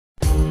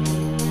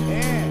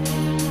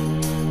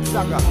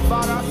Saga.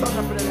 Father and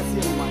son are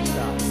the same man,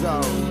 sir.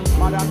 So,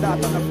 mother and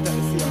daughter are the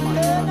same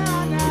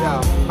man.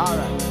 Yeah,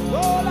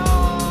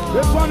 alright.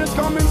 This one is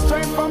coming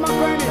straight from a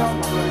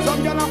cranium.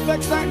 Some gonna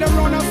flex like them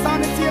run a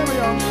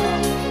sanitarium.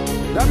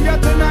 Them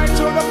get the night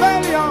through the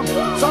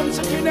valium. Some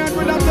chicken head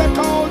with a deck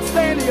old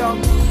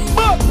stadium.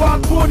 But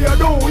what would you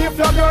do if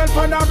your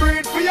girlfriend a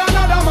breed for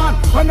another man?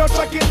 When you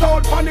check it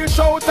out from the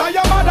show to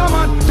your mother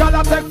man.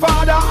 Y'all take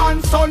father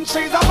and son,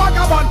 she's a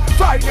vagabond.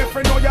 Try if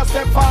you know your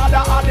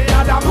stepfather or the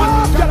other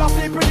man. Y'all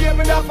sleep with him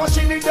enough for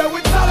she need there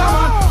with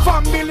Solomon.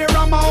 Family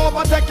Rama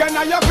overtaken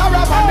on your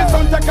caravan. The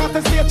son take out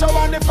the stage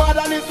and the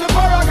father is the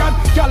paragon.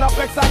 Y'all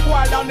flex like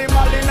wild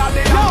animal in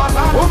the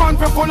Amazon. Woman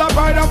feel full of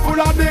pride and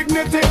full of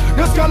dignity.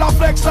 This girl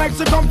flex like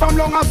she come from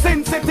Long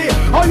Sin City.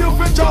 Or you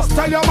feel just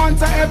tell your man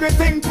to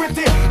everything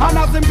pretty. And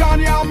as him gone,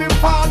 you have him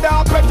father,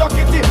 Petro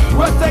Kitty.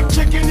 We take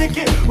Chicky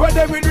Nicky, we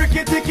there with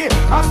Ricky Ticky.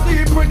 And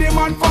sleep with the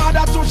man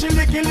father, too she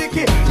licky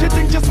licky. She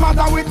think she's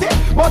smarter with it,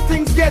 but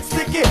things get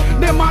sticky.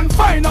 The man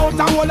find out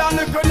and hold a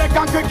little neck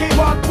and quickie.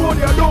 What would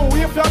you do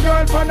if your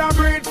girlfriend a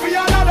breed for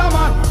another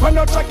man? When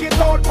you check it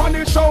out on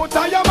the show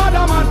to your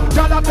mother man.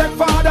 Gotta take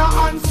father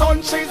and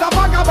son, she's a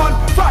vagabond.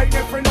 Find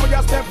if you know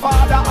your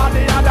stepfather and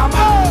the other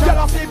man.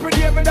 Gotta sleep with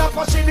him enough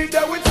for she need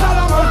there with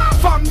Solomon.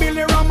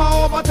 Family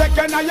Rama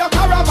overtaken on your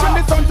caravan.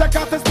 The son take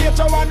out the stage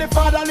and the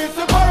father is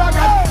the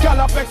paragon.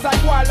 Girl flex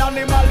like wild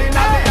animal in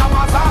the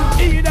Amazon.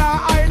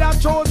 Either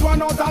chose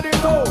one out of the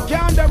two.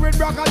 Can't there with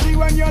Brockagy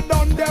when you're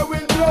done there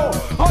will blow.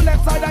 On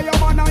left side of your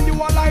man and you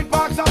a light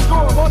box and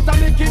score. But a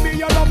licky be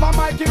your lover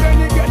Mikey when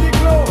you get the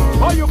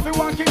glow. Or you feel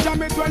one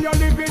jam it when you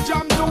live in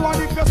jam too.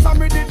 And if you're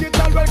Sammy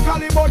digital well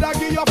caliber that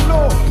give your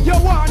flow. You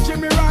want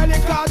Jimmy Riley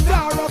cause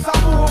Daros a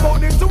boo. But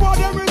the two of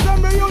them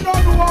resemble you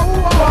don't know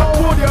who. What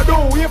would you do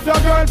if your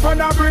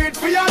girlfriend a breed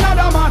for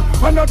another man?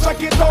 When you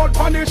check it out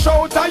on the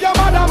show to your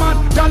mother man.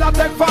 Y'all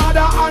take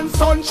father and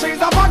son,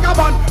 she's a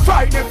vagabond.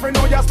 Find if you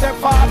know your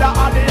stepfather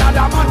and the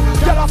other man.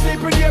 Y'all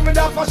sleep with him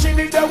enough for she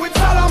need there with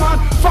Solomon.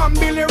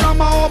 Family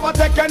Rama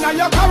overtaken on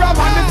your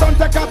caravan. The son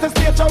take out the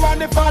stage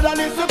and the father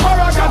is the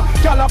paragon.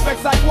 Y'all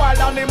flex like wild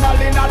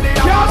animal in the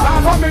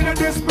Amazon. From in the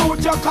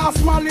dispute you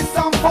cast malice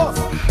and fuss.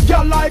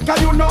 You like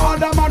and you know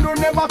other man who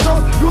never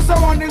trust. You say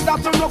one is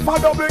that you look for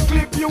double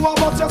clip. You a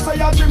but you say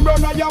a dream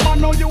run and your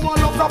man know you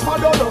want love to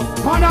follow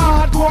us. Man a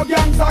hardcore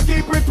gangster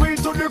keep retweet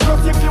to the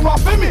cross. If you are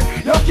for me,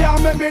 you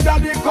can't make me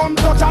daddy come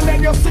touch. And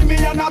then you see me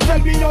and I tell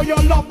me how you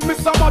love me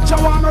so much. You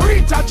want me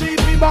reach a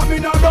GP but me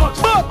no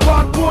Dutch. But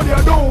what would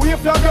you do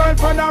if your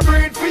girlfriend a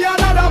breed for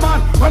another man?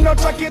 When you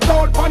check it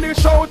out on the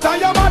show to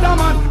your mother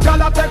man.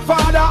 Y'all take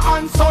father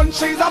and son,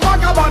 she's a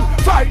vagabond.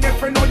 Find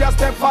if you know your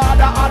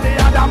stepfather and the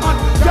other man.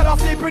 Y'all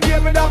sleep with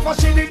him enough for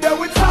she need there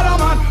with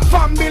Solomon.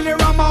 Family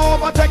Rama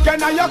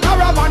overtaken on your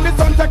caravan. The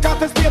son take out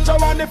the stage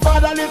and the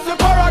father is the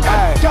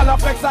paragon. Y'all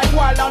flex like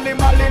wild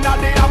animal in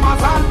the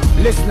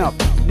Amazon. Listen up,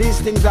 these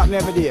things happen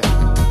every day.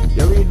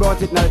 You read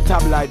about it in the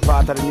tabloid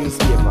part of the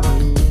newspaper.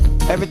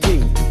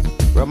 Everything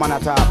where man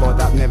talk about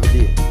that every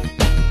day.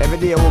 Every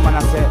day a woman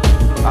I say,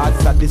 I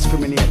start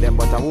discriminate them,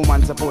 but a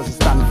woman supposed to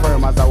stand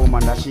firm as a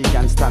woman, that she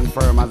can stand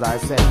firm as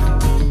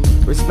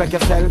herself. Respect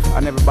yourself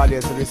and everybody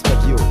else will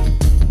respect you.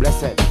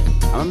 Blessed.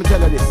 And let me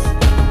tell you this.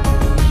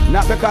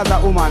 Not because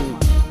a woman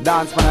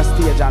dance on a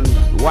stage and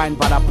wine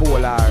on a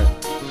pole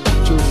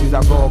or true she's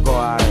a go-go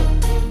or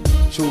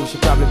true she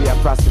probably be a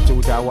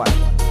prostitute or what.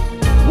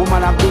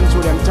 Women have been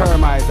through them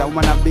termites, a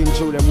woman have been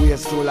through them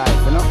ways through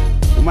life, you know.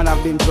 Women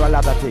have been through a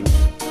lot of things.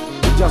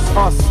 It's just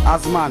us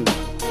as man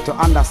to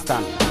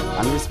understand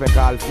and respect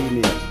all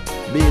female.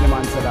 Being the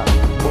man said that.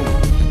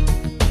 Boom.